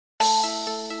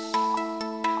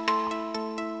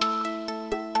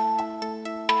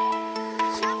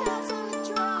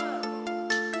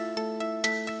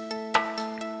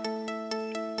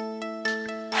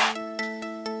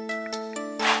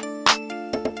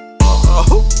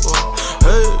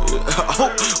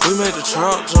we made the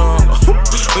trap jump.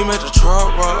 We made the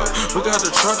trap rock. We got the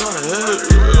trap on the head.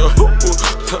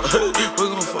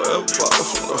 We gon' forever ball.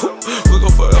 We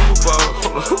gon' forever ball.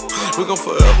 We gon'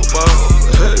 forever ball.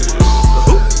 Hey,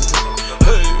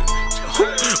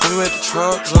 we made the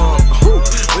trap jump.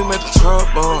 We made the trap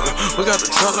ball. We got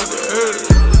the trap like the head.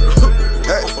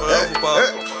 We gon' forever ball.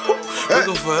 We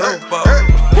gon' forever ball.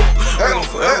 We gon'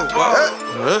 forever ball.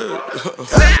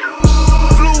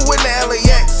 Flew in the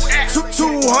LAX,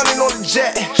 200 on the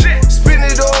jet, spin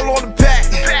it all on the back.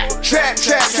 Trap,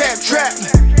 trap, trap, trap.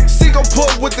 Cinco pull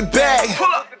with the bag.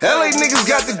 LA niggas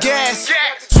got the gas.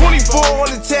 24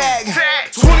 on the tag,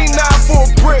 29 for a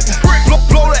brick.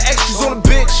 Blow the extras on the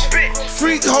bitch.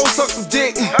 Freak hoe suck some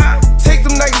dick. Take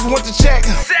them niggas want to check.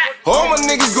 All my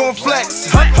niggas gon'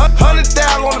 flex.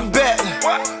 100,000 on the bet.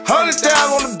 100,000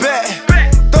 on the bet.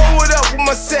 Throw it up with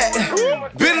my set.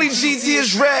 Bentley GT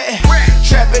is red.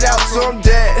 Trap it out till I'm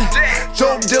dead.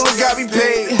 Dope dealer got me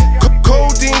paid.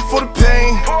 Codeine for the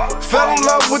pain. Fell in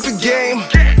love with the game.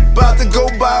 About to go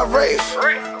buy a Wraith.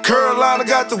 Carolina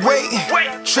got the weight.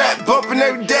 Trap bumping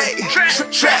every day.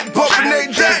 Trap bumping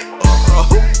every day.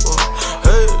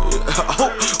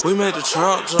 We made the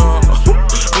trap jump.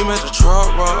 We made the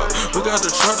trap rock. We got the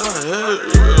trap on the head.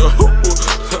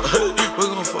 We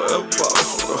gon' forever ball.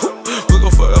 We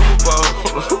gon' forever ball.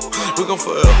 We gon'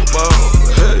 forever ball.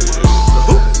 Hey,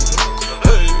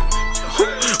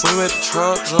 we made the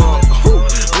trap jump.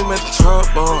 We made the trap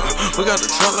ball. We got the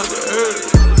trap like the head.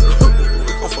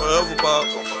 We gon' forever ball.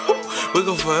 We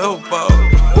gon' forever ball.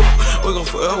 We gon'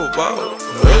 forever ball.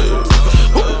 Hey,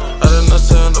 I did not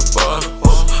say in the bar.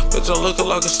 Bitch, I'm looking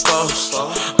like a star.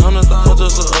 100,000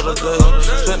 just the other day.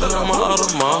 Spent it on my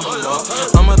Audemars.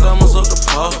 I'm a diamonds up the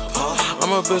pop.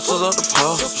 I'm a bitches up the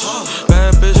pop.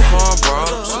 Bad bitch farm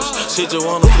bros. She just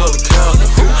wanna fuck the cap.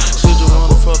 She just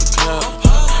wanna fuck the cap.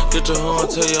 Get your hoe and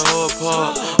tear your hoe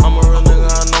apart. I'm a real nigga,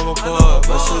 I know my part.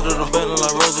 Let's see to the Bentley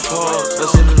like Rosa Parks.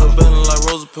 Let's see to the Bentley like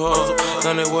Rosa Parks.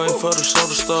 Now they waiting for the show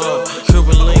to start.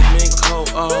 Cuban link, mink, coat,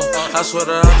 oh. I swear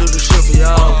that I do the shit for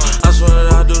y'all. I swear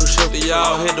that I do the shit for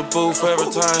y'all. Hit the booth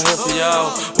every time, here for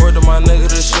y'all. Word to my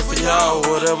nigga, this shit for y'all.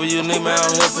 Whatever you need, man,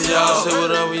 I'm here for y'all. Say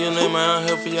whatever you need, man,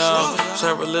 I'm here for y'all. Say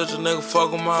religion, nigga,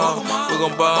 fuck them all. We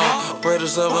gon' ball. Break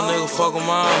this up, a nigga, fuck them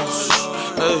all.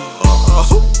 Hey,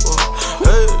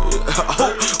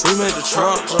 we made the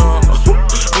trap jump.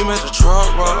 We made the trap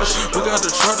rock. We got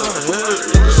the trap on the head.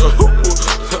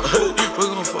 We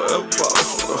gon' forever ball.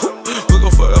 We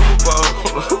gon' forever ball.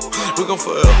 We gon'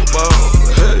 forever ball.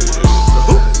 Hey,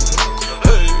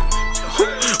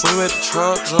 we made the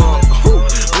trap jump.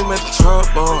 We made the trap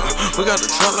ball. We got the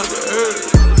trap like the head.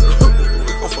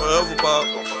 We gon' forever ball.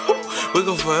 We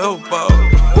gon' forever ball.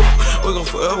 We gon'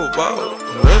 forever ball.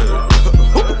 Hey.